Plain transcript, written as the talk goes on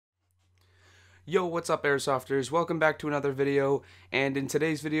Yo, what's up Airsofters? Welcome back to another video, and in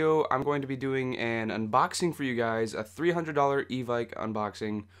today's video I'm going to be doing an unboxing for you guys, a $300 Evike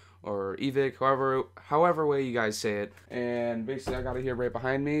unboxing, or Evike, however way you guys say it. And basically I got it here right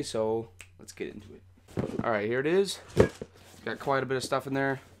behind me, so let's get into it. Alright, here it is. Got quite a bit of stuff in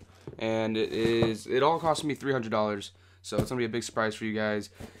there, and it all cost me $300, so it's going to be a big surprise for you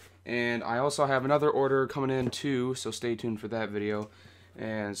guys. And I also have another order coming in too, so stay tuned for that video.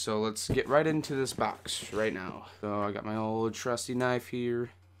 And so let's get right into this box right now. So I got my old trusty knife here,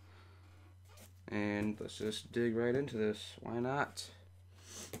 and let's just dig right into this. Why not?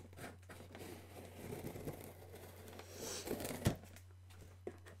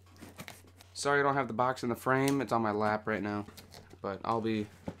 Sorry I don't have the box in the frame. It's on my lap right now, but I'll be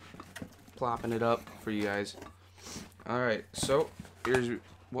plopping it up for you guys. Alright, so here's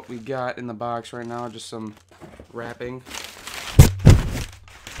what we got in the box right now. Just some wrapping.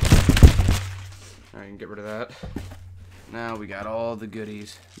 Alright, you can get rid of that. Now we got all the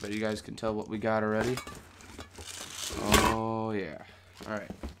goodies. Bet you guys can tell what we got already. Oh yeah. Alright.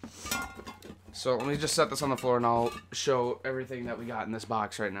 So let me just set this on the floor and I'll show everything that we got in this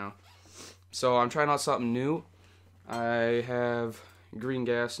box right now. So I'm trying out something new. I have green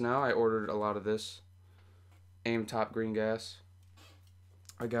gas now. I ordered a lot of this. Aim top green gas.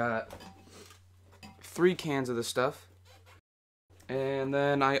 I got 3 cans of this stuff. And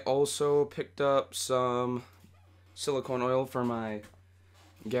then I also picked up some silicone oil for my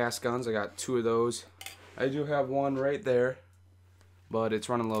gas guns. I got 2 of those. I do have one right there, but it's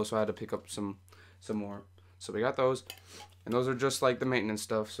running low, so I had to pick up some more. So we got those, and those are just like the maintenance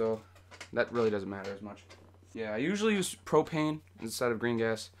stuff, so that really doesn't matter as much. Yeah, I usually use propane instead of green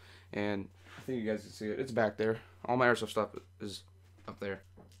gas, and I think you guys can see it. It's back there. All my airsoft stuff is up there.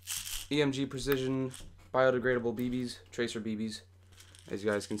 EMG Precision biodegradable BBs, tracer BBs, as you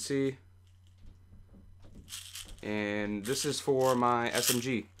guys can see. And this is for my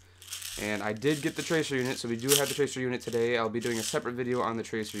SMG. And I did get the tracer unit, so we do have the tracer unit today. I'll be doing a separate video on the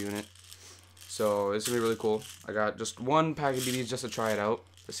tracer unit. So it's going to be really cool. I got just one pack of BBs just to try it out,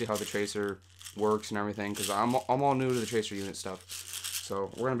 to see how the tracer works and everything, because I'm all new to the tracer unit stuff.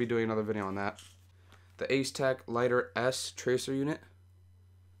 So we're going to be doing another video on that. The Ace Tech Lighter S tracer unit.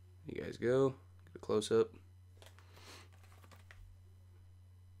 You guys go. Get a close up.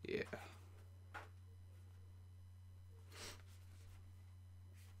 Yeah.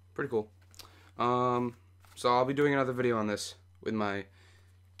 Pretty cool. So I'll be doing another video on this with my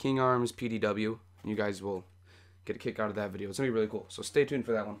King Arms PDW. You guys will get a kick out of that video. It's going to be really cool. So stay tuned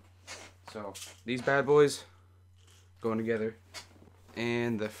for that one. So these bad boys going together.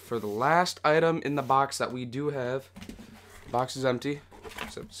 And for the last item in the box that we do have, the box is empty.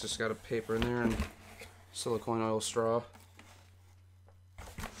 So it's just got a paper in there and silicone oil straw.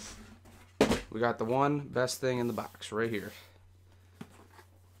 We got the one best thing in the box right here.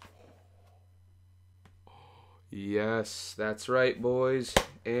 Yes, that's right, boys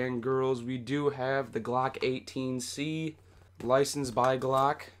and girls. We do have the Glock 18C, licensed by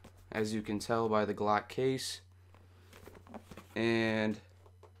Glock, as you can tell by the Glock case. And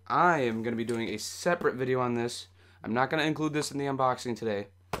I am going to be doing a separate video on this. I'm not going to include this in the unboxing today.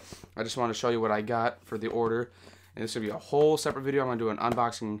 I just want to show you what I got for the order. And this will be a whole separate video. I'm going to do an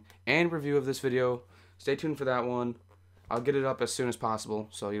unboxing and review of this video. Stay tuned for that one. I'll get it up as soon as possible,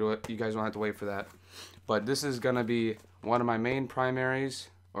 so you guys don't have to wait for that. But this is going to be one of my main primaries,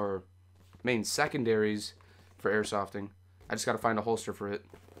 or main secondaries, for airsofting. I just got to find a holster for it.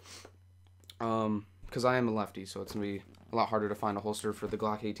 Because I am a lefty, so it's going to be a lot harder to find a holster for the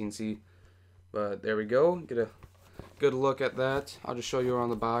Glock 18C. But there we go. Get a good look at that. I'll just show you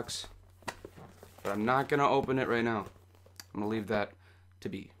around the box. But I'm not going to open it right now. I'm going to leave that to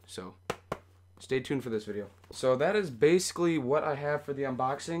be. So stay tuned for this video. So that is basically what I have for the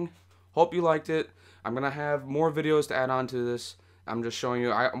unboxing. Hope you liked it. I'm going to have more videos to add on to this. I'm just showing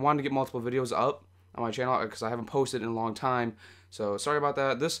you. I wanted to get multiple videos up on my channel because I haven't posted in a long time. So sorry about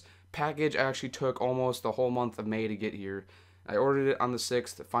that. This package actually took almost the whole month of May to get here. I ordered it on the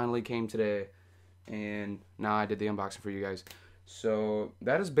 6th. It finally came today. And now I did the unboxing for you guys. So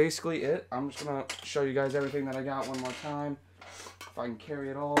that is basically it. I'm just going to show you guys everything that I got one more time. If I can carry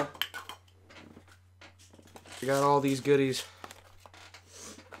it all. We got all these goodies.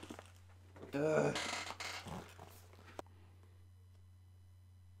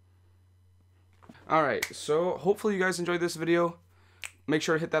 Alright, so hopefully you guys enjoyed this video. Make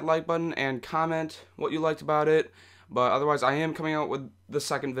sure to hit that like button and comment what you liked about it. But otherwise, I am coming out with the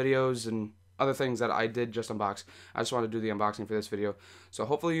second videos and other things that I did just unbox. I just wanted to do the unboxing for this video. So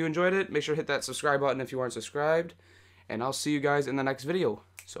hopefully you enjoyed it. Make sure to hit that subscribe button if you aren't subscribed. And I'll see you guys in the next video.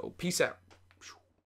 So peace out.